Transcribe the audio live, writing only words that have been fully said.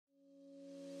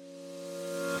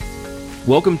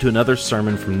Welcome to another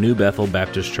sermon from New Bethel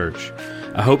Baptist Church.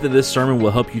 I hope that this sermon will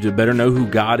help you to better know who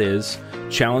God is,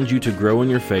 challenge you to grow in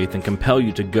your faith, and compel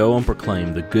you to go and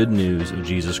proclaim the good news of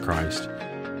Jesus Christ.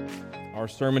 Our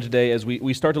sermon today, as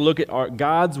we start to look at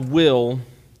God's will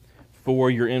for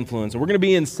your influence. And we're going to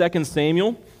be in 2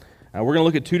 Samuel. We're going to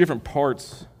look at two different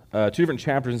parts, two different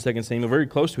chapters in 2 Samuel, very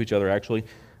close to each other actually.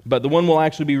 But the one we'll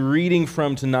actually be reading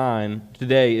from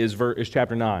today is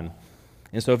chapter 9.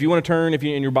 And so if you want to turn, if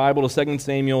you're in your Bible, to 2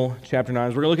 Samuel chapter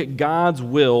 9, we're going to look at God's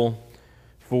will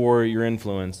for your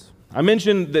influence. I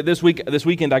mentioned that this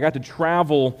weekend I got to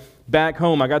travel back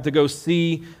home. I got to go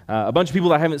see a bunch of people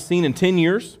that I haven't seen in 10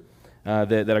 years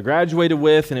that I graduated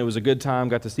with, and it was a good time.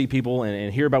 Got to see people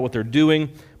and hear about what they're doing.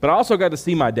 But I also got to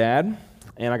see my dad,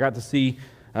 and I got to see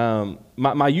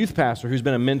my youth pastor, who's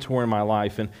been a mentor in my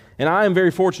life. And I am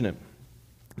very fortunate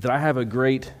that I have a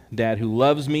great dad who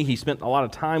loves me. He spent a lot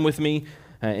of time with me,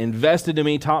 invested in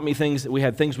me, taught me things. We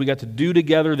had things we got to do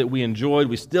together that we enjoyed.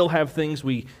 We still have things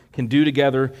we can do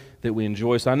together that we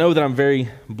enjoy. So I know that I'm very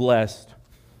blessed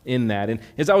in that. And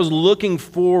as I was looking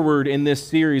forward in this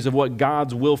series of what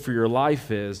God's will for your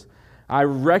life is, I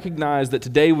recognized that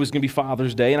today was going to be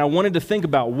Father's Day, and I wanted to think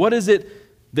about what is it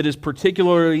that is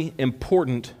particularly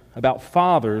important about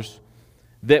fathers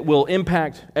that will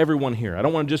impact everyone here. I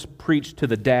don't want to just preach to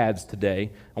the dads today.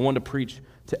 I want to preach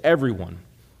to everyone.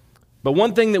 But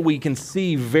one thing that we can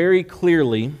see very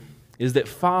clearly is that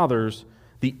fathers,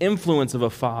 the influence of a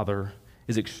father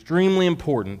is extremely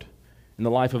important in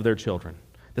the life of their children.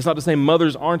 That's not to say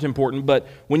mothers aren't important, but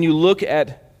when you look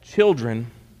at children,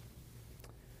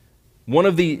 one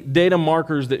of the data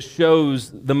markers that shows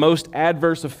the most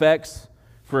adverse effects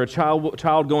for a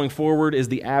child going forward is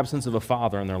the absence of a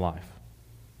father in their life.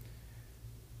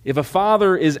 If a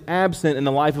father is absent in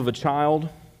the life of a child,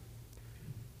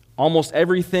 almost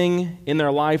everything in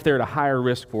their life they're at a higher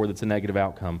risk for that's a negative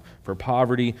outcome. For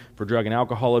poverty, for drug and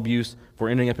alcohol abuse, for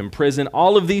ending up in prison.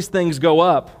 All of these things go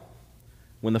up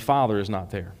when the father is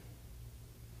not there.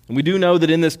 And we do know that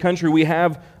in this country we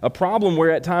have a problem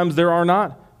where at times there are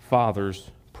not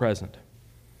fathers present.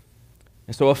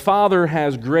 And so a father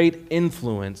has great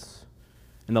influence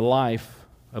in the life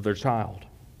of their child.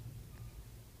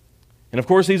 And of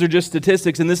course, these are just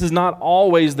statistics, and this is not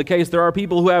always the case. There are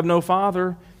people who have no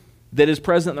father that is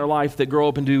present in their life that grow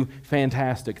up and do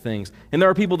fantastic things. And there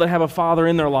are people that have a father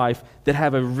in their life that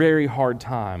have a very hard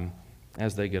time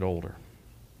as they get older.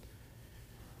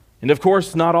 And of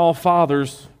course, not all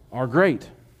fathers are great.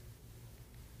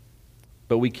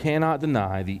 But we cannot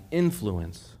deny the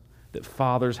influence that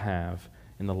fathers have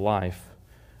in the life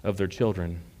of their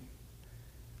children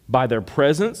by their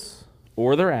presence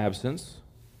or their absence,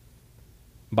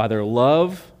 by their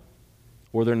love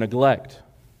or their neglect.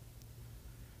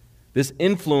 This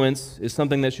influence is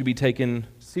something that should be taken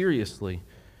seriously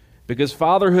because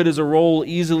fatherhood is a role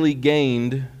easily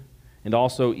gained and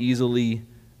also easily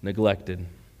neglected. And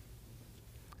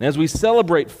as we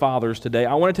celebrate fathers today,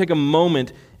 I want to take a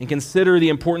moment and consider the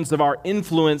importance of our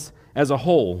influence as a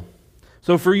whole.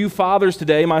 So for you fathers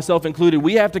today, myself included,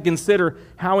 we have to consider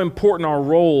how important our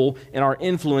role and our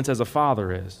influence as a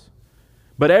father is.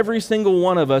 But every single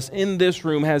one of us in this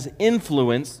room has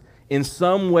influence in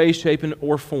some way, shape,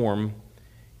 or form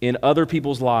in other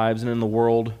people's lives and in the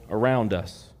world around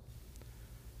us.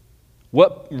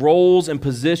 What roles and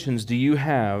positions do you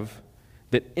have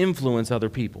that influence other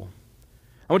people?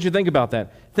 I want you to think about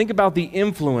that. Think about the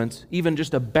influence even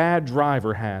just a bad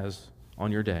driver has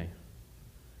on your day.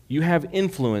 You have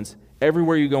influence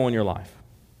everywhere you go in your life.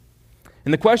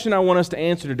 And the question I want us to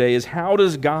answer today is, how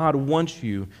does God want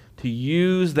you to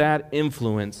use that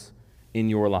influence in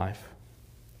your life?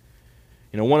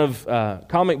 You know, one of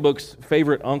comic books'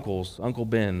 favorite uncles, Uncle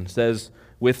Ben, says,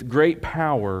 with great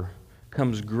power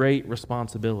comes great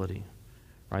responsibility.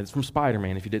 Right? It's from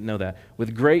Spider-Man, if you didn't know that.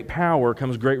 With great power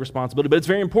comes great responsibility. But it's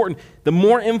very important. The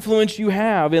more influence you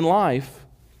have in life,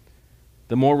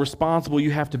 the more responsible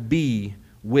you have to be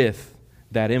with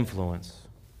that influence.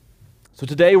 So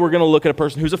today we're going to look at a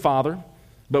person who's a father,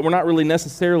 but we're not really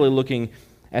necessarily looking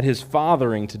at his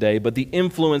fathering today, but the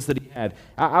influence that he had.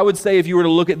 I would say if you were to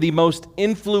look at the most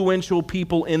influential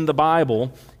people in the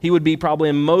Bible, he would be probably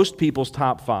in most people's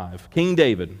top 5. King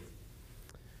David.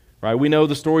 Right? We know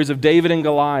the stories of David and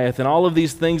Goliath and all of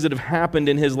these things that have happened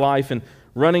in his life and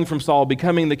running from Saul,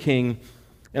 becoming the king.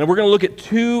 And we're going to look at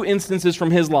 2 instances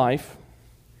from his life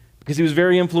because he was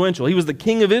very influential. He was the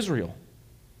king of Israel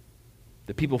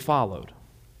that people followed.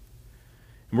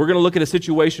 And we're going to look at a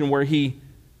situation where he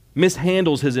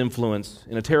mishandles his influence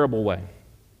in a terrible way.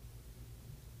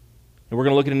 And we're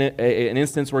going to look at an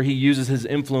instance where he uses his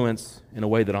influence in a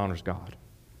way that honors God.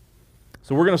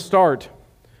 So we're going to start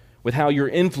with how your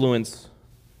influence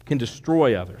can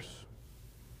destroy others.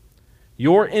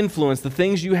 Your influence, the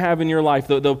things you have in your life,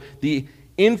 the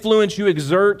influence you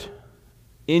exert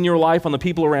in your life on the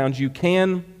people around you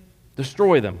can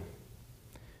destroy them.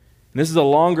 And this is a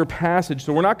longer passage,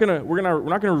 so we're not going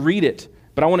to read it,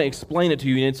 but I want to explain it to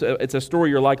you. It's a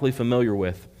story you're likely familiar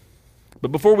with.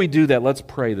 But before we do that, let's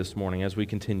pray this morning as we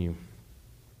continue.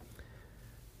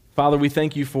 Father, we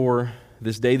thank you for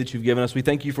this day that you've given us. We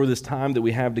thank you for this time that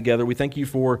we have together. We thank you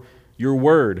for your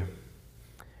word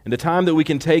and the time that we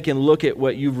can take and look at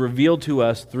what you've revealed to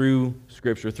us through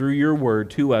Scripture, through your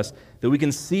word to us, that we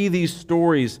can see these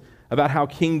stories about how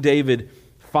King David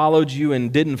followed you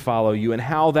and didn't follow you and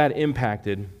how that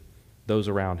impacted those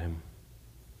around him.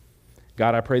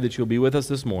 God, I pray that you'll be with us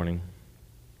this morning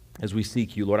as we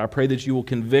seek you. Lord, I pray that you will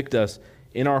convict us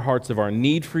in our hearts of our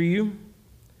need for you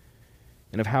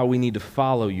and of how we need to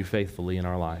follow you faithfully in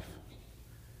our life.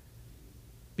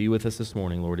 Be with us this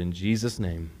morning, Lord, in Jesus'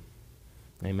 name.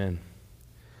 Amen.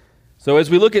 So as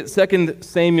we look at 2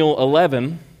 Samuel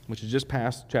 11, which is just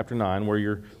past chapter 9,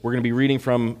 where we're going to be reading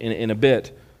from in a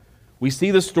bit, we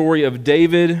see the story of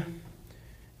David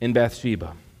and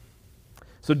Bathsheba.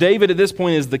 So David at this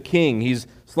point is the king. He's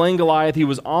slain Goliath. He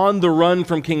was on the run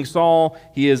from King Saul.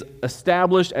 He is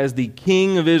established as the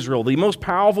king of Israel, the most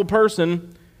powerful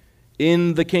person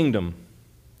in the kingdom.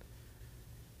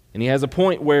 And he has a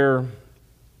point where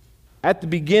at the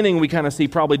beginning we kind of see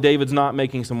probably David's not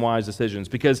making some wise decisions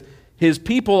because his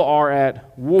people are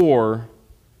at war,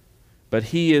 but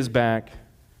he is back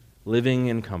living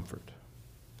in comfort.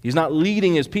 He's not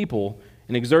leading his people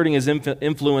and exerting his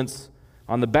influence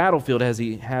on the battlefield as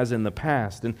he has in the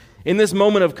past. And in this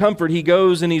moment of comfort, he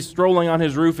goes and he's strolling on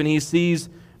his roof and he sees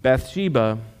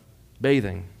Bathsheba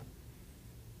bathing.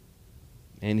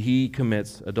 And he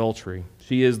commits adultery.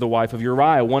 She is the wife of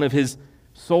Uriah, one of his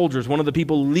soldiers, one of the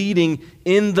people leading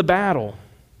in the battle.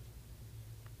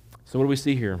 So what do we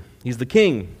see here? He's the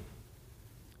king.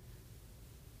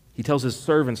 He tells his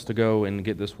servants to go and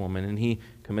get this woman, and he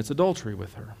commits adultery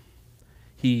with her.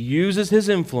 He uses his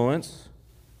influence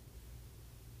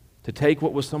to take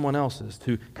what was someone else's,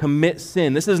 to commit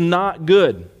sin. This is not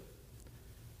good.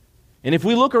 And if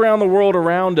we look around the world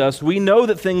around us, we know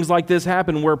that things like this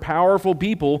happen where powerful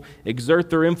people exert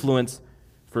their influence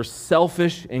for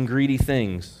selfish and greedy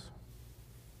things.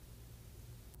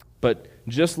 But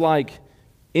just like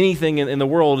anything in the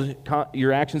world,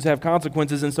 your actions have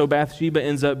consequences, and so Bathsheba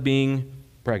ends up being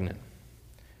pregnant.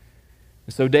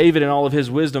 And so David, in all of his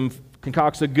wisdom,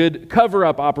 concocts a good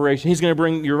cover-up operation. He's going to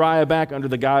bring Uriah back under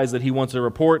the guise that he wants a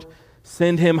report,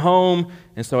 send him home,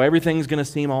 and so everything's going to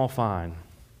seem all fine.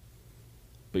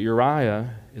 But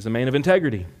Uriah is a man of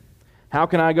integrity. How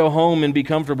can I go home and be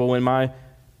comfortable when my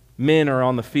men are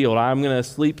on the field? I'm going to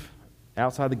sleep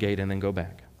outside the gate and then go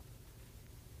back.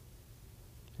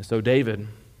 And so David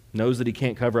knows that he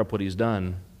can't cover up what he's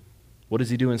done. What does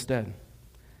he do instead?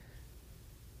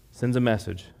 Sends a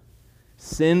message.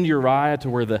 Send Uriah to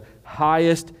where the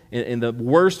highest and the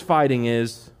worst fighting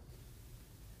is,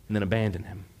 and then abandon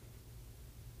him.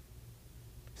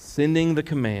 Sending the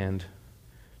command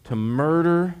to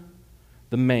murder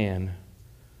the man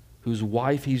whose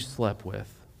wife he slept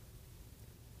with,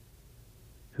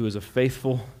 who is a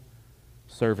faithful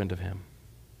servant of him.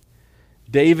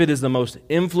 David is the most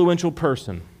influential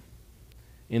person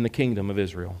in the kingdom of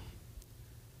Israel.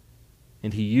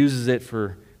 And he uses it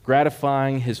for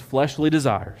gratifying his fleshly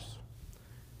desires,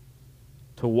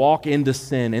 to walk into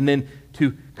sin, and then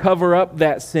to cover up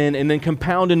that sin, and then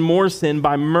compound in more sin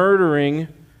by murdering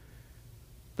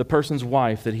the person's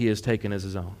wife that he has taken as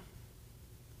his own.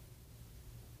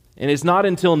 And it's not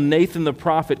until Nathan the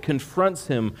prophet confronts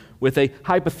him with a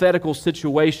hypothetical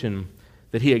situation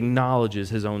that he acknowledges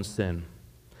his own sin.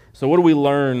 So what do we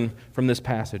learn from this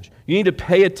passage? You need to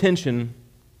pay attention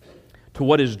to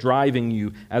what is driving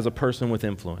you as a person with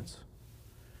influence.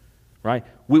 Right?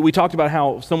 We talked about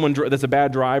how someone that's a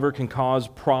bad driver can cause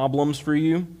problems for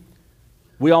you.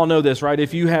 We all know this, right?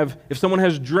 If someone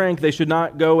has drank, they should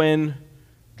not go and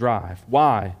drive.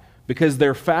 Why? Because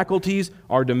their faculties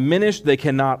are diminished. They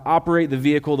cannot operate the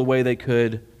vehicle the way they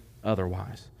could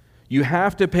otherwise. You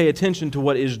have to pay attention to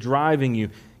what is driving you.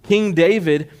 King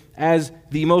David, as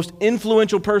the most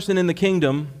influential person in the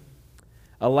kingdom,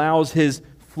 allows his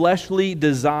fleshly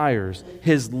desires,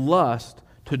 his lust,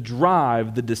 to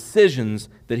drive the decisions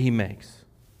that he makes.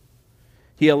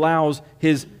 He allows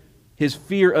his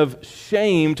fear of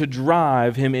shame to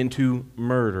drive him into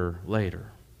murder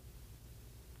later.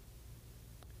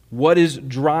 What is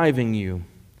driving you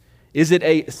Is it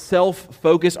a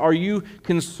self-focus? Are you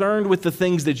concerned with the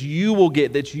things that you will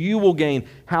get, that you will gain,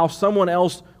 how someone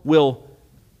else will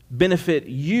benefit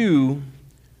you,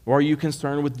 or are you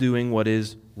concerned with doing what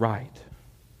is right?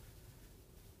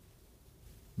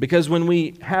 Because when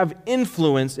we have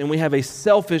influence and we have a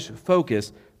selfish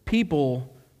focus,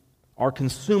 people are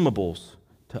consumables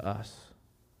to us.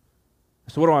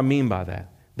 So what do I mean by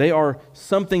that? They are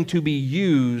something to be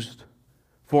used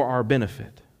for our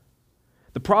benefit.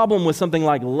 The problem with something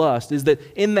like lust is that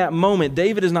in that moment,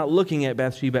 David is not looking at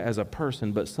Bathsheba as a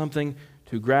person, but something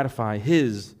to gratify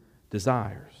his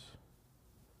desires.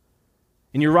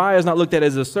 And Uriah is not looked at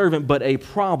as a servant, but a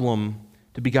problem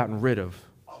to be gotten rid of.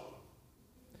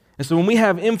 And so when we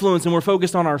have influence and we're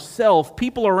focused on ourselves,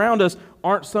 people around us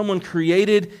aren't someone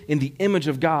created in the image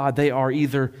of God. They are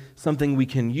either something we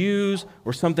can use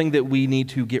or something that we need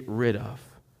to get rid of,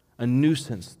 a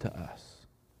nuisance to us.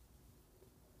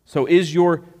 So is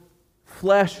your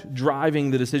flesh driving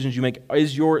the decisions you make?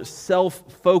 Is your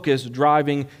self-focus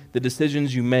driving the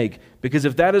decisions you make? Because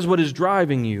if that is what is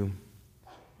driving you,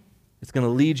 it's going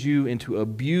to lead you into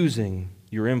abusing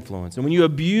your influence. And when you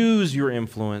abuse your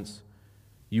influence,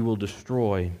 you will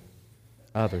destroy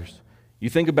others. You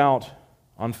think about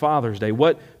on Father's Day,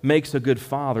 what makes a good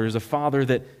father is a father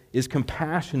that is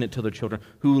compassionate to their children,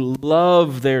 who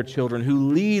love their children, who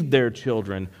lead their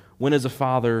children. When is a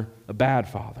father a bad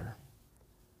father?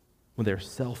 When they're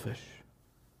selfish,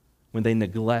 when they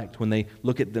neglect, when they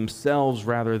look at themselves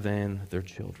rather than their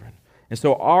children. And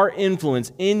so our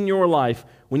influence in your life,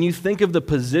 when you think of the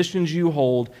positions you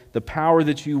hold, the power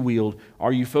that you wield,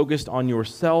 are you focused on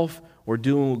yourself or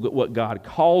doing what God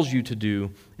calls you to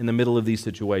do in the middle of these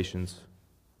situations?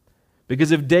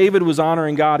 Because if David was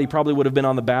honoring God, he probably would have been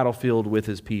on the battlefield with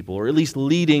his people, or at least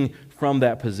leading from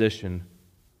that position.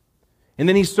 And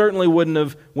then he certainly wouldn't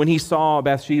have, when he saw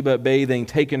Bathsheba bathing,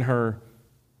 taken her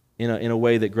in a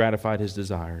way that gratified his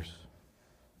desires.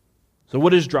 So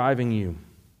what is driving you?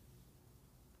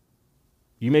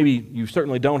 You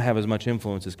certainly don't have as much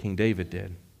influence as King David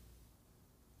did.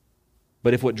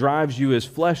 But if what drives you is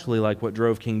fleshly, like what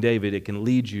drove King David, it can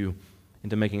lead you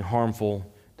into making harmful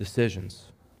decisions.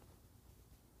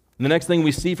 And the next thing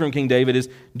we see from King David is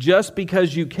just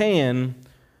because you can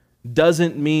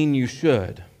doesn't mean you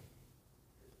should.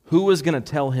 Who was going to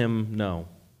tell him no?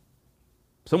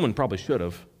 Someone probably should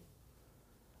have.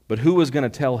 But who was going to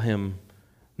tell him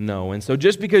no? And so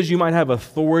just because you might have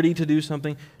authority to do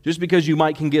something, just because you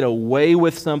can get away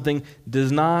with something,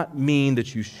 does not mean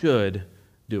that you should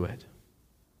do it.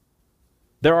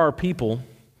 There are people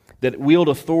that wield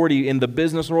authority in the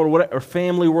business world or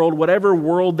family world, whatever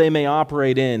world they may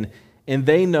operate in, and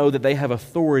they know that they have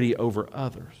authority over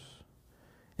others.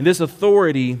 And this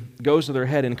authority goes to their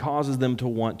head and causes them to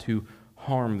want to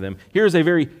harm them. Here's a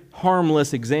very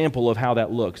harmless example of how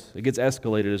that looks. It gets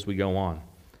escalated as we go on.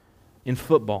 In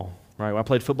football, right? I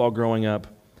played football growing up.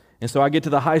 And so I get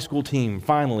to the high school team.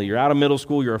 Finally, you're out of middle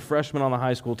school. You're a freshman on the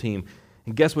high school team.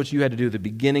 And guess what you had to do at the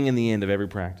beginning and the end of every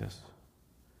practice?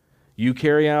 You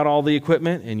carry out all the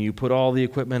equipment and you put all the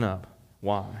equipment up.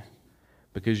 Why?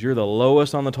 Because you're the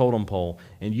lowest on the totem pole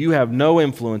and you have no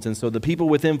influence, and so the people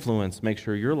with influence make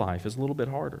sure your life is a little bit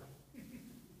harder.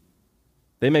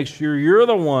 They make sure you're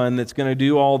the one that's going to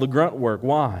do all the grunt work.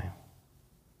 Why?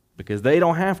 Because they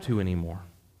don't have to anymore.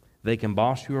 They can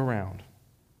boss you around.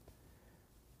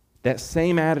 That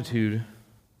same attitude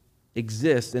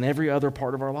exists in every other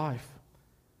part of our life.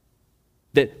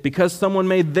 That because someone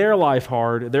made their life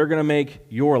hard, they're going to make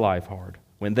your life hard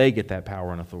when they get that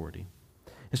power and authority.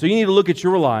 And so you need to look at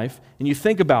your life and you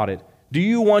think about it. Do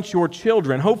you want your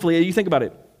children, hopefully you think about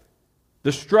it,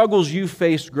 the struggles you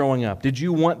faced growing up, did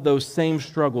you want those same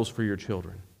struggles for your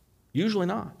children? Usually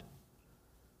not.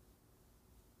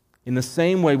 In the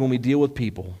same way, when we deal with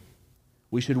people,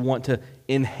 we should want to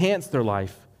enhance their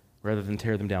life rather than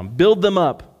tear them down. Build them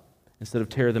up instead of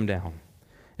tear them down.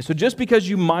 And so just because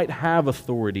you might have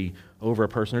authority over a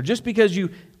person, or just because you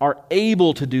are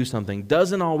able to do something,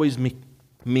 doesn't always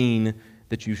mean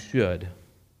that you should.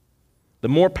 The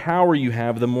more power you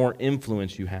have, the more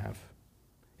influence you have.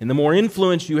 And the more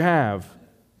influence you have,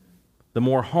 the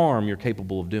more harm you're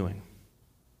capable of doing.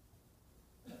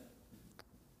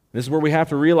 This is where we have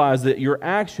to realize that your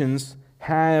actions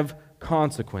have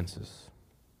consequences.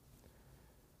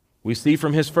 We see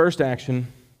from his first action,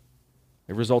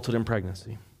 it resulted in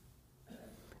pregnancy.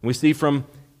 And we see from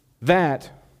that,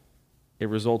 it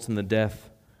results in the death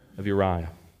of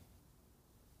Uriah.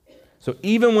 So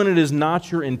even when it is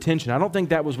not your intention, I don't think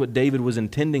that was what David was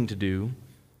intending to do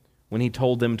when he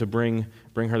told them to bring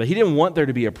her. He didn't want there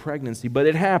to be a pregnancy, but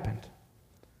it happened.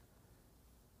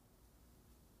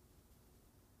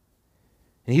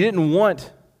 And he didn't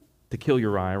want to kill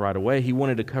Uriah right away. He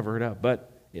wanted to cover it up,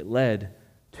 but it led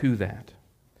to that.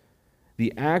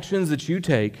 The actions that you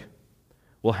take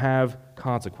will have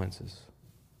consequences.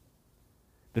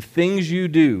 The things you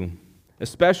do,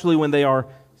 especially when they are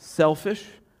selfish,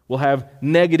 will have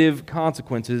negative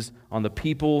consequences on the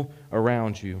people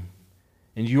around you.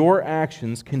 And your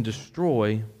actions can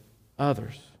destroy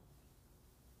others.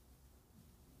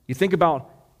 You think about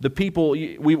the people,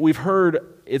 we've heard,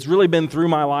 it's really been through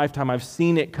my lifetime, I've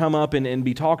seen it come up and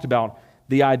be talked about,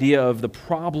 the idea of the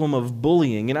problem of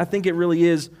bullying. And I think it really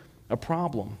is a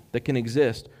problem that can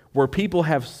exist, where people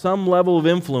have some level of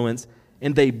influence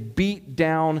and they beat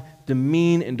down,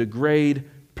 demean, and degrade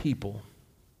people.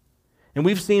 And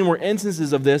we've seen where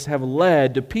instances of this have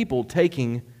led to people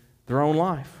taking their own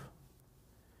life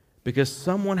because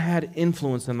someone had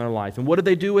influence in their life. And what did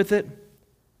they do with it?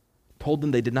 Told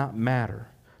them they did not matter.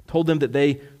 Told them that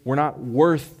they were not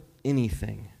worth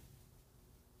anything.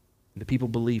 And the people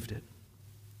believed it.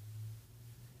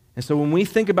 And so when we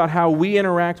think about how we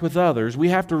interact with others, we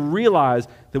have to realize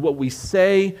that what we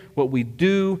say, what we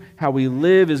do, how we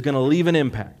live is going to leave an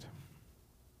impact.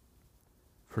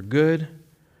 For good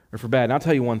or for bad. And I'll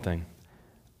tell you one thing.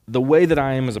 The way that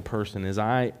I am as a person is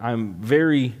I'm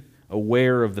very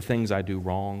aware of the things I do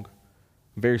wrong.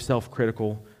 I'm very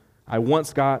self-critical. I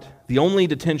once got, the only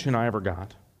detention I ever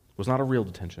got was not a real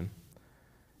detention.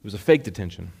 It was a fake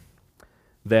detention.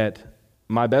 That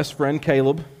my best friend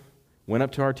Caleb went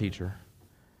up to our teacher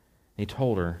and he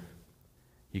told her,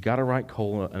 "You got to write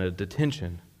Cole a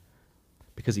detention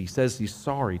because he says he's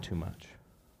sorry too much."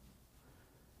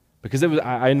 Because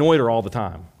I annoyed her all the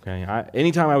time. Okay,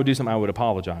 anytime I would do something, I would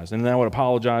apologize, and then I would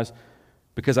apologize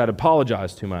because I'd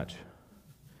apologized too much.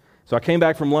 So I came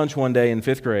back from lunch one day in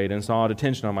 5th grade and saw a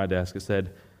detention on my desk. It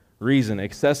said, "Reason: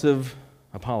 excessive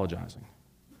apologizing."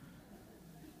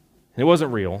 And it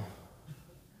wasn't real.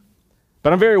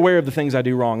 But I'm very aware of the things I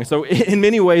do wrong. And so in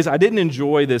many ways, I didn't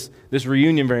enjoy this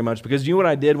reunion very much because you know what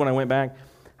I did when I went back?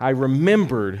 I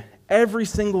remembered every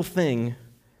single thing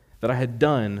that I had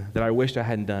done that I wished I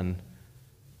hadn't done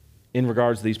in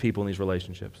regards to these people and these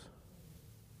relationships.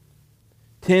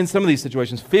 Some of these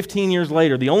situations, 15 years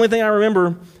later, the only thing I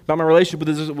remember about my relationship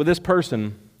with this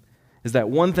person is that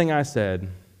one thing I said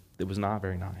that was not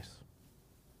very nice.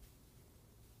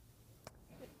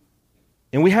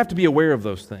 And we have to be aware of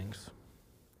those things.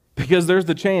 Because there's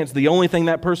the chance the only thing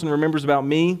that person remembers about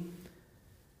me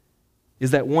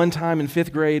is that one time in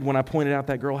 5th grade when I pointed out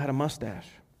that girl had a mustache.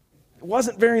 It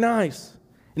wasn't very nice.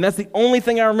 And that's the only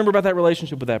thing I remember about that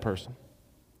relationship with that person.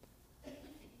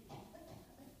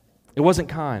 It wasn't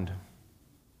kind.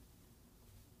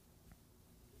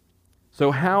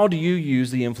 So how do you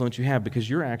use the influence you have? Because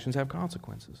your actions have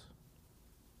consequences.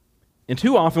 And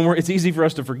too often it's easy for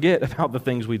us to forget about the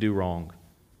things we do wrong,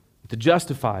 to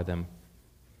justify them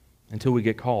until we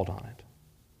get called on it.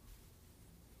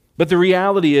 But the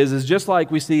reality is just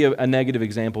like we see a negative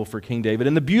example for King David,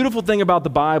 and the beautiful thing about the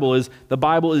Bible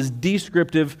is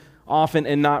descriptive often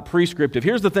and not prescriptive.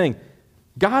 Here's the thing.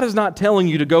 God is not telling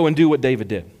you to go and do what David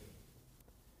did.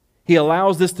 He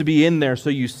allows this to be in there so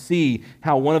you see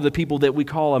how one of the people that we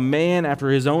call a man after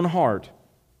his own heart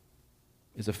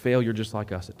is a failure just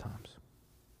like us at times.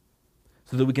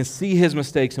 So that we can see his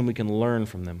mistakes and we can learn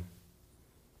from them.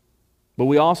 But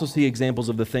we also see examples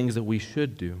of the things that we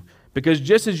should do. Because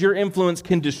just as your influence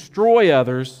can destroy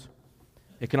others,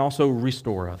 it can also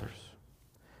restore others.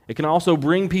 It can also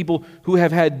bring people who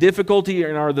have had difficulty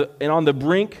and are on the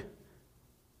brink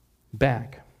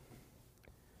back.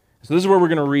 So this is where we're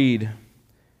going to read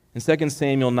in 2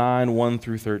 Samuel 9, 1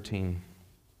 through 13.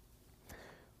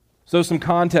 So some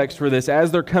context for this.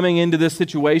 As they're coming into this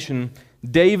situation,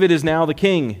 David is now the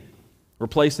king,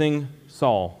 replacing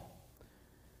Saul.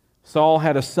 Saul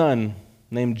had a son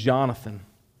named Jonathan.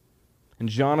 And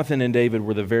Jonathan and David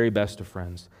were the very best of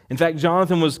friends. In fact,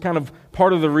 Jonathan was kind of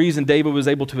part of the reason David was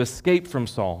able to escape from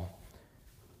Saul.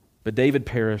 But Jonathan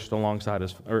perished alongside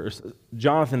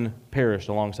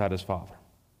his father.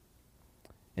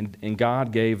 And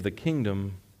God gave the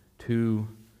kingdom to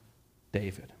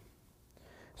David.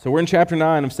 So we're in chapter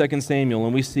 9 of 2 Samuel,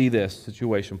 and we see this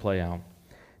situation play out.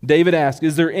 David asked,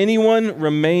 "Is there anyone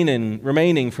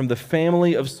remaining from the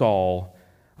family of Saul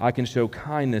I can show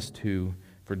kindness to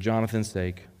for Jonathan's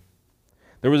sake?"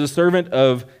 There was a servant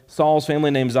of Saul's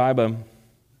family named Ziba.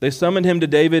 They summoned him to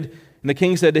David, and the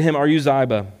king said to him, "Are you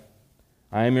Ziba?"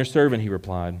 "I am your servant," he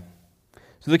replied.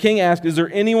 So the king asked, "Is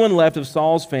there anyone left of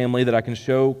Saul's family that I can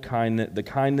show the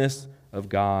kindness of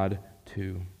God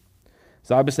to?"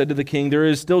 Ziba said to the king, "There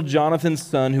is still Jonathan's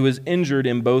son who is injured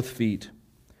in both feet."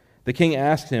 The king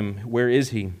asked him, "Where is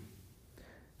he?"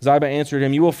 Ziba answered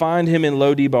him, "You will find him in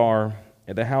Lo-debar,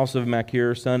 at the house of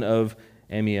Machir, son of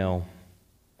Ammiel."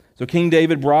 So King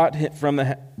David brought him from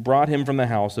the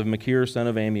house of Machir, son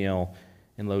of Ammiel,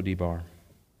 in Lo-debar.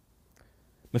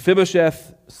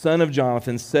 Mephibosheth, son of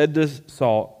Jonathan,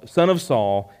 son of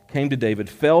Saul, came to David,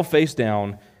 fell face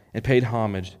down, and paid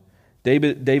homage.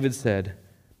 David said,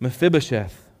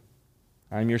 "Mephibosheth,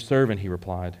 I am your servant," he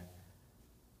replied.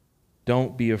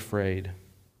 "Don't be afraid,"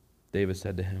 David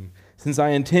said to him, "since I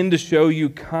intend to show you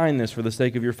kindness for the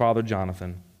sake of your father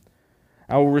Jonathan.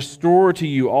 I will restore to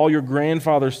you all your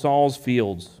grandfather Saul's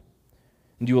fields,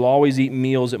 and you will always eat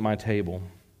meals at my table."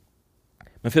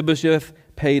 Mephibosheth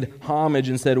paid homage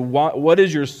and said, "What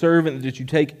is your servant that you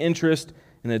take interest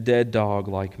in a dead dog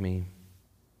like me?"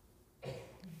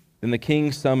 Then the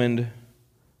king summoned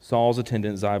Saul's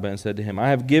attendant Ziba and said to him, "I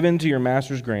have given to your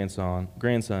master's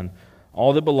grandson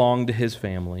all that belonged to his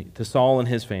family, to Saul and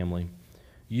his family.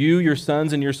 You, your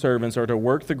sons, and your servants are to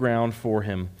work the ground for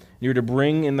him. You are to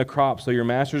bring in the crops so your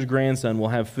master's grandson will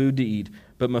have food to eat.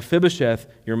 But Mephibosheth,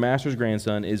 your master's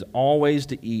grandson, is always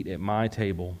to eat at my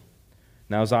table."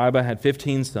 Now Ziba had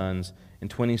 15 sons and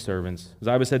 20 servants.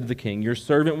 Ziba said to the king, "Your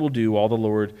servant will do all the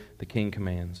Lord the king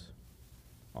commands."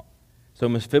 So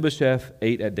Mephibosheth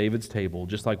ate at David's table,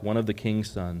 just like one of the king's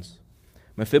sons.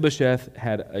 Mephibosheth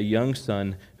had a young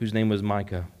son whose name was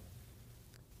Micah.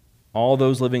 All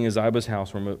those living in Ziba's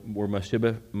house were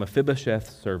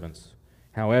Mephibosheth's servants.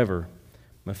 However,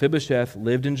 Mephibosheth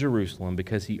lived in Jerusalem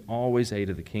because he always ate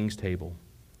at the king's table.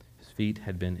 His feet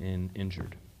had been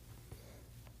injured.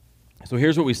 So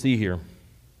here's what we see here.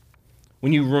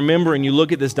 When you remember and you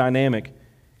look at this dynamic,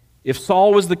 if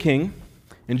Saul was the king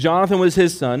and Jonathan was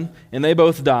his son, and they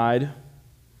both died,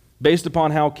 based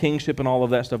upon how kingship and all of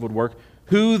that stuff would work,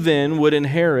 who then would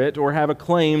inherit or have a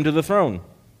claim to the throne?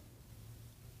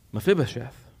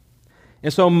 Mephibosheth.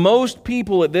 And so most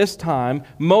people at this time,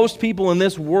 most people in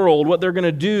this world, what they're going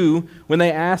to do when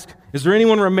they ask, "Is there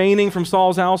anyone remaining from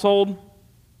Saul's household?"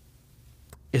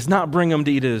 is not bring them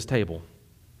to eat at his table.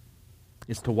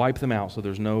 It's to wipe them out so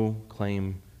there's no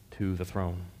claim to the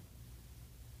throne.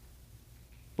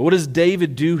 But what does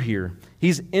David do here?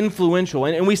 He's influential.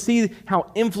 And we see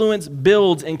how influence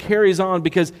builds and carries on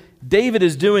because David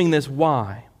is doing this.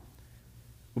 Why?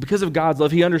 Well, because of God's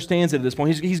love. He understands it at this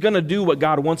point. He's going to do what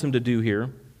God wants him to do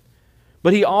here.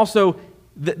 But he also,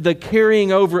 the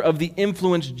carrying over of the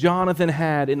influence Jonathan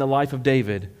had in the life of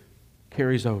David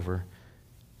carries over.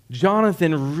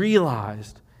 Jonathan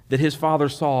realized that his father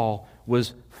Saul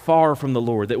was far from the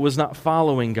Lord, that was not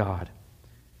following God.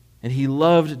 And he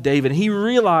loved David. He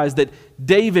realized that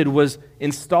David was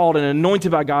installed and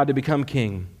anointed by God to become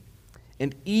king.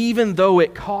 And even though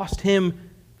it cost him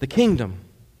the kingdom,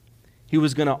 he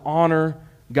was going to honor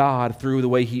God through the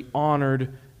way he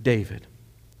honored David.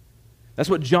 That's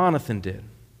what Jonathan did.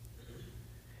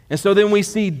 And so then we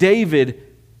see David,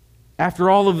 after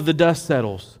all of the dust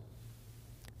settles,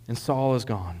 and Saul is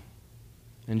gone.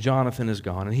 And Jonathan is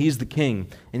gone, and he's the king,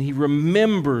 and he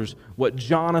remembers what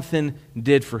Jonathan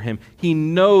did for him. He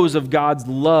knows of God's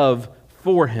love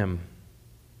for him.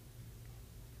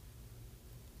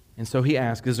 And so he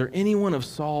asks, "Is there anyone of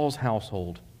Saul's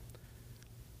household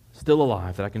still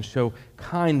alive that I can show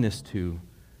kindness to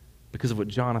because of what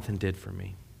Jonathan did for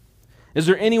me? Is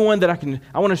there anyone that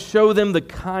I want to show them the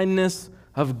kindness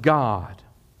of God?"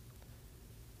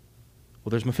 Well,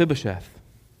 there's Mephibosheth.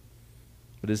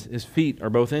 But his feet are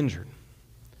both injured.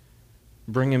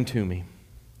 Bring him to me.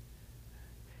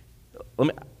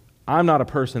 I'm not a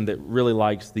person that really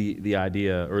likes the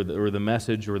idea or the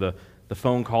message or the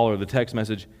phone call or the text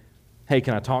message, "Hey,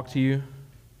 can I talk to you?"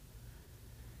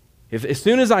 As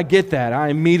soon as I get that, I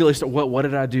immediately start, what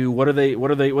did I do? What's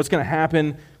going to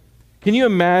happen? Can you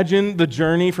imagine the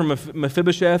journey from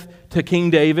Mephibosheth to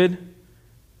King David?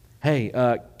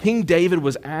 Hey, King David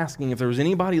was asking if there was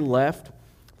anybody left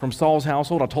from Saul's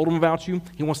household. I told him about you.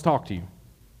 He wants to talk to you.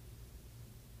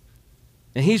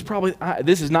 And he's probably,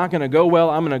 this is not going to go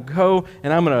well. I'm going to go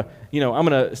and I'm going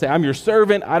to say, "I'm your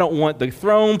servant. I don't want the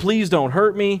throne. Please don't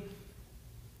hurt me."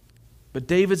 But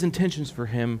David's intentions for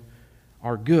him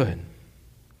are good.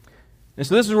 And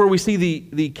so this is where we see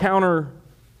the counter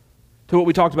to what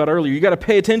we talked about earlier. You got to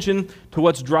pay attention to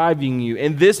what's driving you.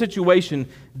 In this situation,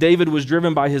 David was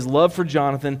driven by his love for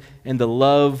Jonathan and the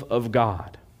love of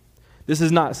God. This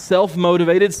is not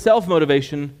self-motivated.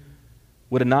 Self-motivation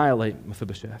would annihilate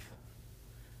Mephibosheth.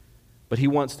 But he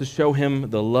wants to show him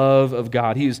the love of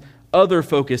God. He's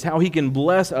other-focused, how he can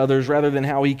bless others rather than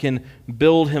how he can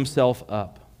build himself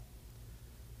up.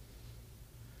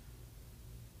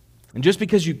 And just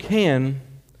because you can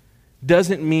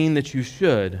doesn't mean that you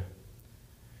should.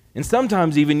 And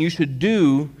sometimes even you should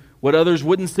do what others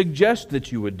wouldn't suggest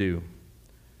that you would do.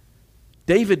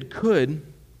 David could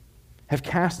have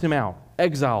cast him out,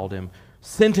 exiled him,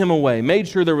 sent him away, made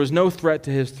sure there was no threat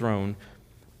to his throne.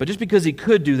 But just because he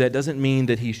could do that doesn't mean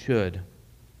that he should.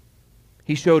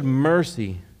 He showed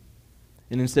mercy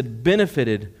and instead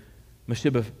benefited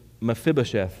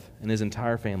Mephibosheth and his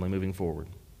entire family moving forward.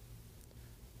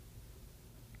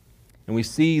 And we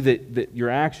see that your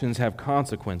actions have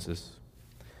consequences.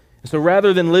 And so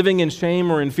rather than living in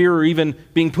shame or in fear or even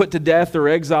being put to death or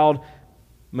exiled,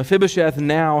 Mephibosheth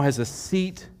now has a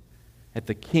seat at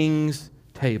the king's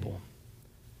table.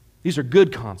 These are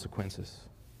good consequences.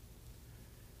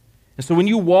 And so when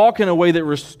you walk in a way that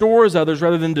restores others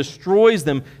rather than destroys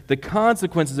them, the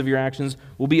consequences of your actions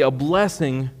will be a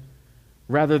blessing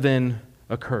rather than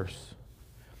a curse.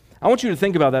 I want you to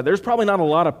think about that. There's probably not a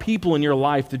lot of people in your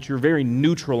life that you're very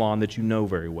neutral on that you know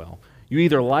very well. You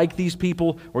either like these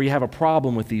people or you have a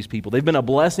problem with these people. They've been a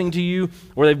blessing to you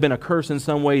or they've been a curse in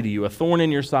some way to you, a thorn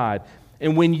in your side.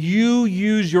 And when you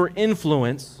use your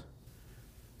influence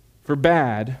for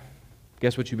bad,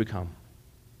 guess what you become?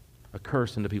 A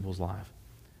curse into people's life.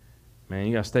 Man,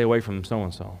 you got to stay away from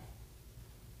so-and-so.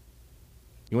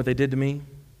 You know what they did to me?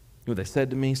 You know what they said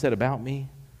to me, said about me?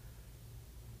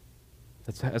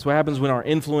 That's what happens when our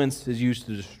influence is used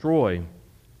to destroy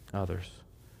others.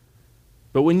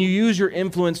 But when you use your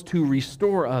influence to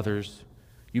restore others,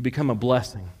 you become a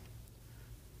blessing.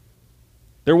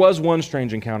 There was one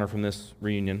strange encounter from this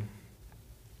reunion.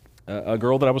 A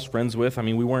girl that I was friends with,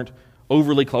 we weren't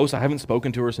overly close. I haven't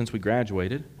spoken to her since we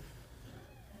graduated.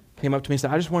 Came up to me and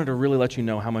said, I just wanted to really let you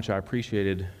know how much I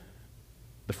appreciated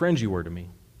the friends you were to me.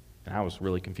 And I was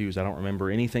really confused. I don't remember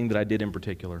anything that I did in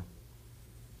particular.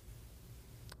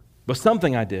 But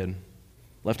something I did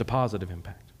left a positive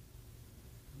impact.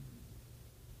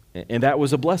 And that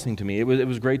was a blessing to me. It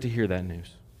was great to hear that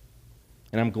news.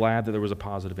 And I'm glad that there was a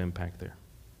positive impact there.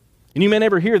 And you may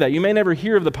never hear that. You may never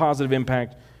hear of the positive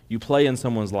impact you play in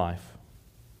someone's life.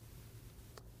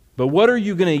 But what are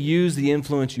you going to use the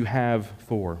influence you have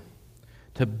for?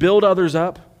 To build others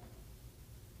up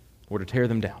or to tear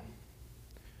them down?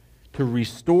 To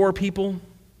restore people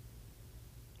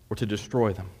or to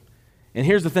destroy them? And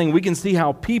here's the thing, we can see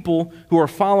how people who are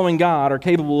following God are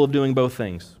capable of doing both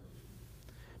things.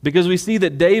 Because we see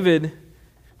that David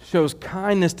shows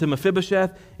kindness to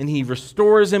Mephibosheth, and he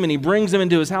restores him, and he brings him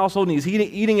into his household, and he's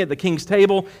eating at the king's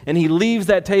table, and he leaves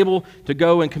that table to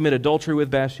go and commit adultery with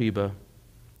Bathsheba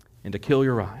and to kill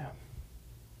Uriah.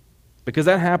 Because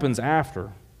that happens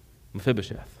after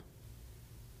Mephibosheth.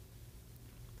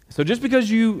 So just because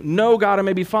you know God and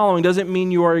may be following doesn't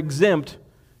mean you are exempt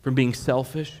from being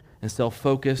selfish and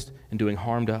self-focused and doing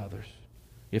harm to others.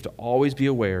 You have to always be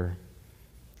aware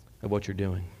of what you're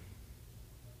doing.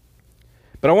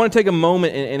 But I want to take a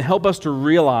moment and help us to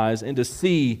realize and to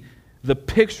see the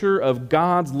picture of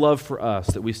God's love for us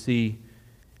that we see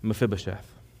in Mephibosheth.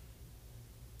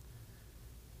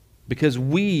 Because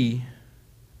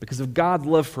of God's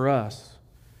love for us,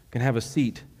 can have a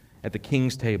seat at the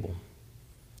king's table.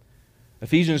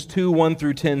 Ephesians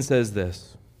 2:1-10 says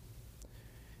this,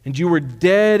 "And you were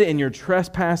dead in your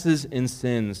trespasses and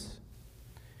sins,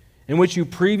 in which you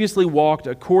previously walked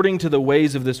according to the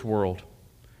ways of this world,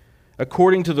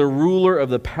 according to the ruler of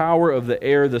the power of the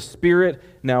air, the spirit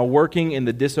now working in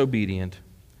the disobedient.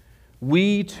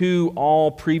 We too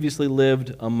all previously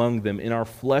lived among them in our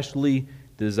fleshly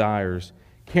desires,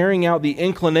 carrying out the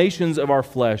inclinations of our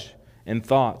flesh and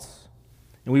thoughts.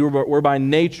 And we were by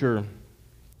nature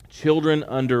children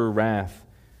under wrath,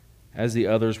 as the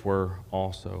others were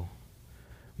also.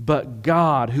 But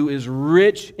God, who is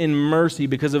rich in mercy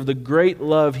because of the great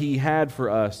love He had for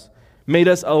us, made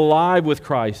us alive with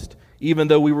Christ, even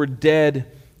though we were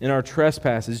dead in our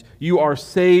trespasses. You are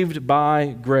saved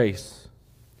by grace.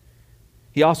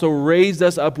 He also raised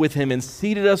us up with Him and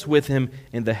seated us with Him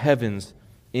in the heavens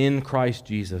in Christ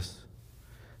Jesus,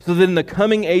 so that in the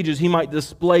coming ages He might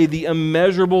display the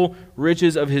immeasurable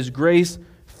riches of His grace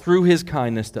through His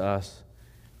kindness to us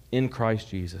in Christ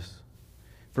Jesus.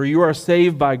 For you are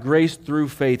saved by grace through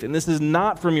faith, and this is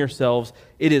not from yourselves,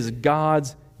 it is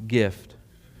God's gift,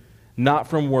 not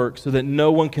from works, so that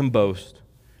no one can boast.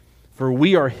 For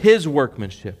we are His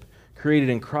workmanship, created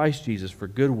in Christ Jesus for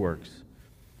good works,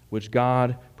 which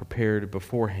God prepared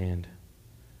beforehand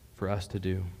for us to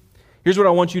do." Here's what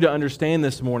I want you to understand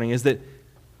this morning, is that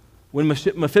when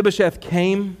Mephibosheth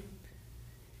came,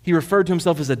 he referred to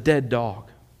himself as a dead dog.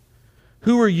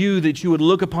 Who are you that you would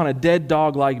look upon a dead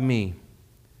dog like me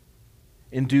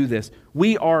and do this?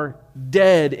 We are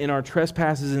dead in our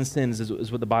trespasses and sins,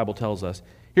 is what the Bible tells us.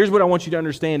 Here's what I want you to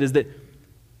understand, is that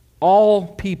All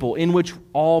people, in which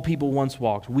all people once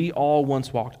walked. We all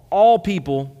once walked. All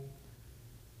people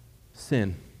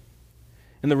sin.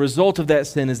 And the result of that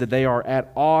sin is that they are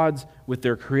at odds with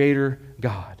their Creator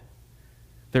God.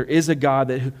 There is a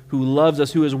God who loves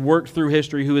us, who has worked through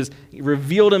history, who has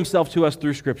revealed Himself to us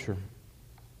through Scripture.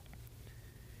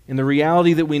 And the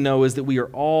reality that we know is that we are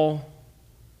all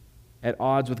at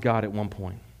odds with God at one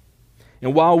point.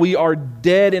 And while we are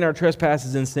dead in our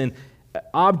trespasses and sin,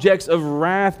 objects of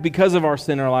wrath because of our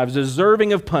sin in our lives,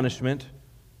 deserving of punishment,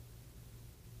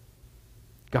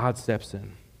 God steps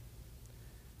in.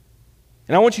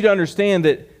 And I want you to understand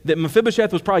that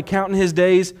Mephibosheth was probably counting his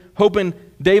days, hoping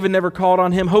David never called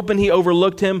on him, hoping he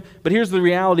overlooked him. But here's the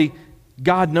reality.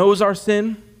 God knows our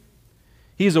sin.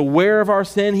 He's aware of our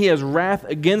sin. He has wrath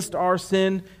against our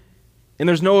sin. And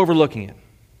there's no overlooking it.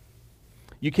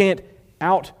 You can't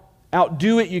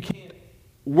outdo it. You can't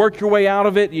work your way out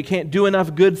of it. You can't do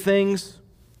enough good things.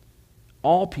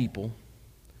 All people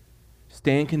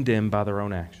stand condemned by their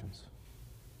own actions.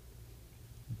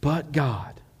 But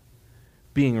God,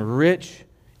 being rich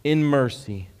in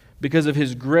mercy, because of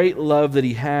His great love that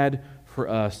He had for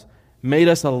us, made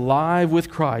us alive with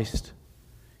Christ,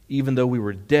 even though we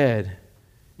were dead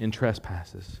in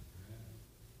trespasses.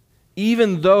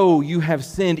 Even though you have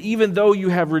sinned, even though you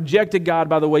have rejected God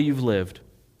by the way you've lived,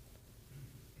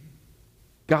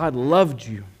 God loved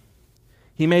you.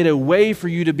 He made a way for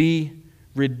you to be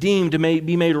redeemed, to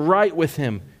be made right with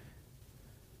Him.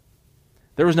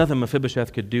 There was nothing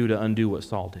Mephibosheth could do to undo what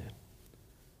Saul did.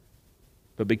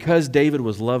 But because David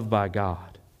was loved by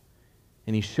God,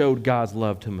 and he showed God's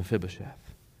love to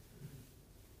Mephibosheth.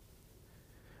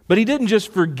 But He didn't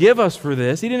just forgive us for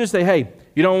this. He didn't just say, hey,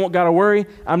 you don't got to worry.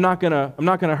 I'm not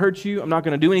gonna hurt you. I'm not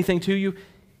going to do anything to you.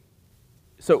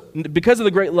 So because of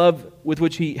the great love with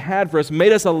which He had for us,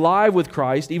 made us alive with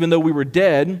Christ, even though we were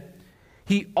dead,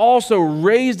 He also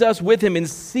raised us with Him and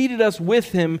seated us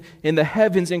with Him in the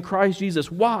heavens in Christ Jesus.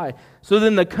 Why? So that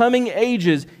in the coming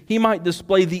ages He might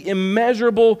display the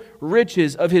immeasurable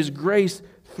riches of His grace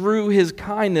through His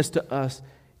kindness to us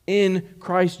in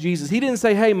Christ Jesus. He didn't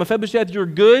say, hey, Mephibosheth, you're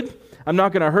good. I'm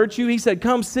not going to hurt you. He said,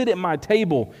 come sit at my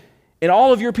table, and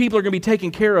all of your people are going to be taken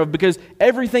care of, because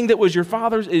everything that was your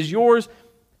father's is yours,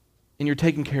 and you're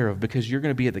taken care of because you're going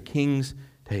to be at the king's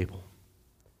table.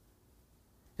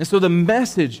 And so the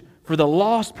message for the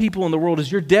lost people in the world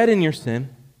is you're dead in your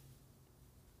sin.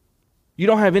 You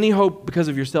don't have any hope because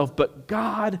of yourself, but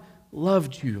God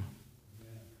loved you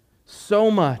so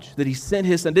much that He sent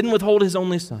His Son, didn't withhold His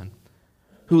only Son,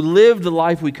 who lived the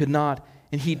life we could not,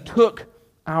 and He took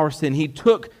our sin. He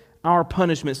took our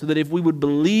punishment so that if we would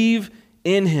believe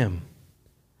in Him,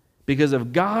 because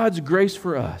of God's grace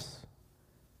for us,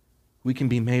 we can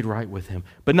be made right with Him.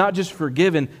 But not just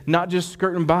forgiven, not just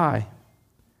skirting by,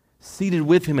 seated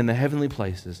with Him in the heavenly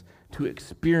places to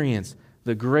experience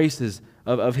the graces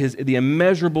of the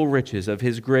immeasurable riches of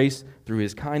His grace through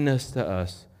His kindness to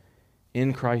us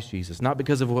in Christ Jesus. Not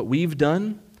because of what we've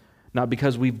done, not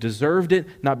because we've deserved it,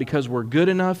 not because we're good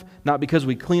enough, not because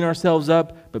we clean ourselves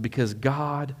up, but because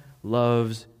God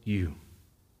loves you.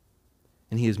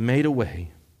 And He has made a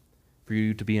way for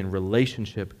you to be in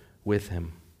relationship with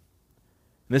Him.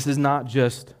 This is not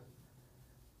just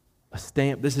a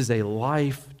stamp. This is a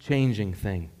life-changing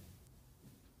thing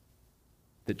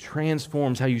that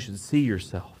transforms how you should see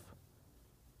yourself.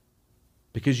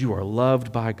 Because you are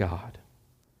loved by God.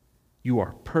 You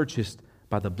are purchased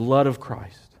by the blood of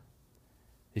Christ.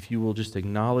 If you will just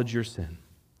acknowledge your sin,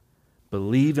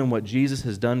 believe in what Jesus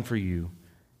has done for you,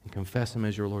 and confess Him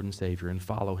as your Lord and Savior, and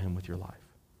follow Him with your life.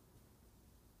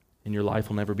 And your life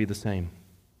will never be the same.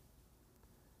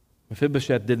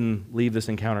 Mephibosheth didn't leave this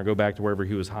encounter, go back to wherever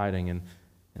he was hiding, and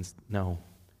no,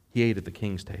 he ate at the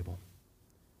king's table.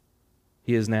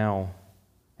 He is now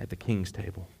at the king's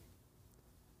table.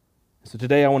 So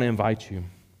today I want to invite you.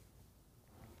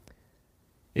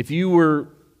 If you were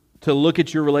to look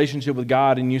at your relationship with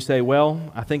God and you say,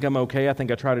 well, I think I'm okay, I think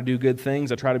I try to do good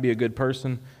things, I try to be a good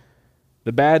person,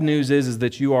 the bad news is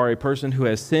that you are a person who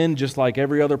has sinned just like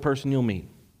every other person you'll meet.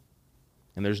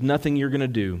 And there's nothing you're going to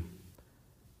do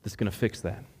that's going to fix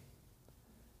that.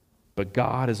 But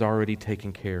God has already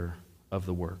taken care of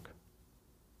the work.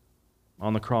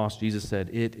 On the cross, Jesus said,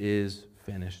 it is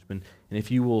finished. And if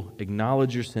you will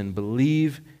acknowledge your sin,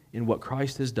 believe in what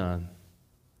Christ has done,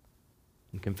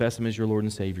 and confess Him as your Lord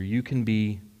and Savior, you can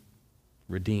be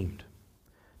redeemed.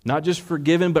 Not just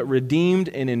forgiven, but redeemed,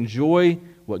 and enjoy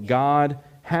what God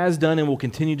has done and will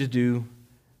continue to do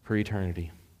for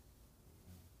eternity.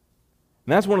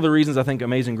 And that's one of the reasons I think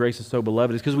Amazing Grace is so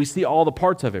beloved, is because we see all the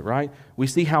parts of it, right? We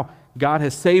see how God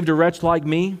has saved a wretch like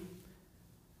me,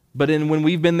 But when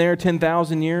we've been there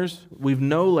 10,000 years, we've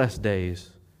no less days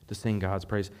to sing God's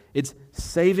praise. It's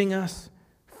saving us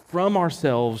from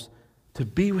ourselves to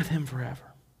be with Him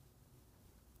forever.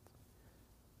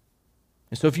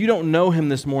 And so if you don't know Him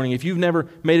this morning, if you've never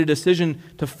made a decision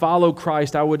to follow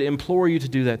Christ, I would implore you to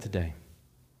do that today.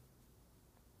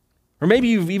 Or maybe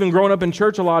you've even grown up in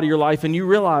church a lot of your life and you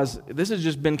realize this has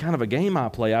just been kind of a game I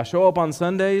play. I show up on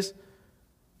Sundays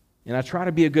and I try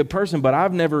to be a good person, but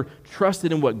I've never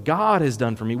trusted in what God has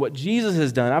done for me, what Jesus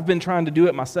has done. I've been trying to do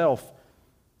it myself.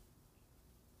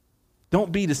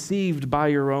 Don't be deceived by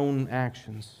your own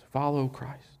actions. Follow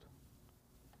Christ.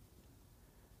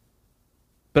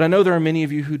 But I know there are many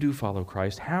of you who do follow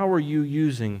Christ. How are you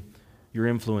using your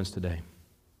influence today?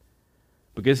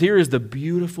 Because here is the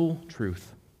beautiful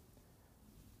truth.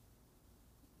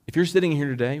 If you're sitting here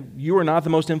today, you are not the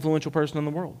most influential person in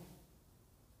the world.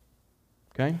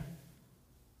 Okay?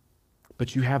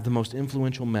 But you have the most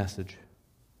influential message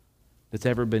that's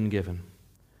ever been given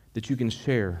that you can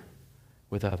share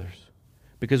with others.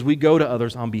 Because we go to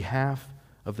others on behalf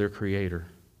of their Creator.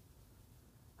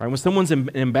 Right? When someone's an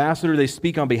ambassador, they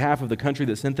speak on behalf of the country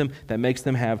that sent them. That makes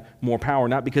them have more power,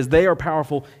 not because they are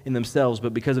powerful in themselves,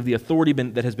 but because of the authority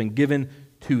that has been given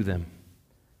to them.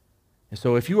 And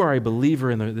so if you are a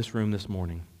believer in this room this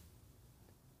morning,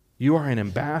 you are an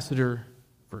ambassador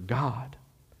for God,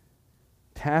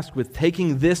 tasked with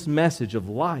taking this message of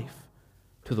life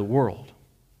to the world.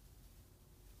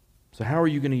 So how are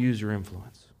you going to use your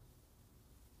influence?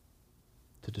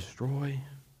 To destroy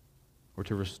or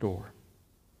to restore?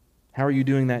 How are you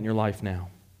doing that in your life now?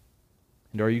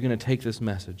 And are you going to take this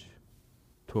message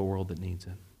to a world that needs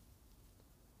it?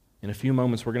 In a few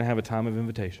moments, we're going to have a time of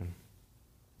invitation.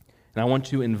 And I want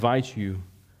to invite you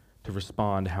to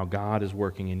respond to how God is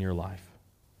working in your life.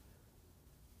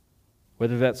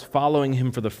 Whether that's following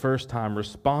Him for the first time,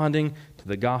 responding to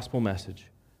the gospel message,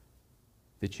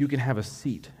 that you can have a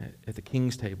seat at the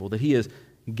King's table, that He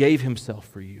gave Himself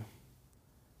for you.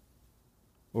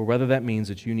 Or whether that means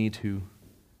that you need to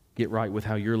get right with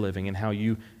how you're living and how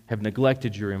you have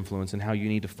neglected your influence and how you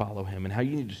need to follow Him and how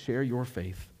you need to share your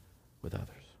faith with others.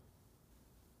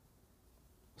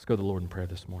 Let's go to the Lord in prayer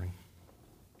this morning.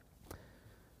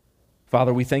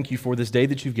 Father, we thank You for this day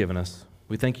that You've given us.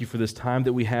 We thank You for this time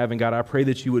that we have. And God, I pray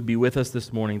that You would be with us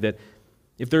this morning, that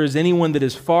if there is anyone that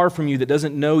is far from You, that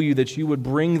doesn't know You, that You would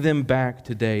bring them back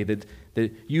today, that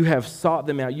You have sought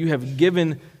them out. You have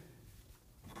given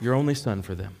Your only Son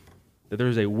for them, that there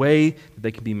is a way that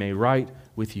they can be made right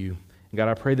with You. And God,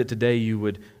 I pray that today You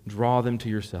would draw them to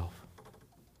Yourself,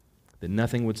 that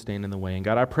nothing would stand in the way. And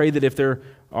God, I pray that if there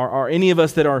are any of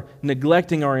us that are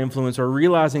neglecting our influence or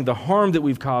realizing the harm that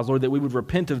we've caused, Lord, that we would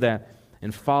repent of that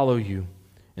and follow You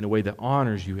in a way that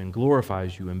honors You and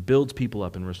glorifies You and builds people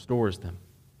up and restores them.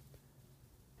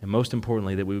 And most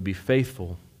importantly, that we would be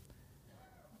faithful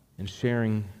in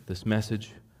sharing this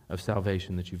message of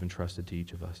salvation that You've entrusted to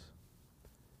each of us.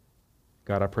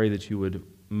 God, I pray that You would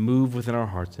move within our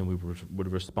hearts and we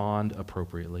would respond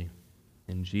appropriately.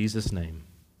 In Jesus' name,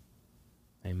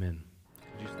 amen.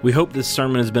 We hope this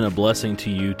sermon has been a blessing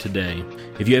to you today.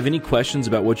 If you have any questions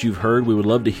about what you've heard, we would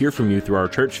love to hear from you through our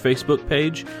church Facebook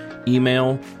page,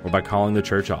 email, or by calling the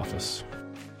church office.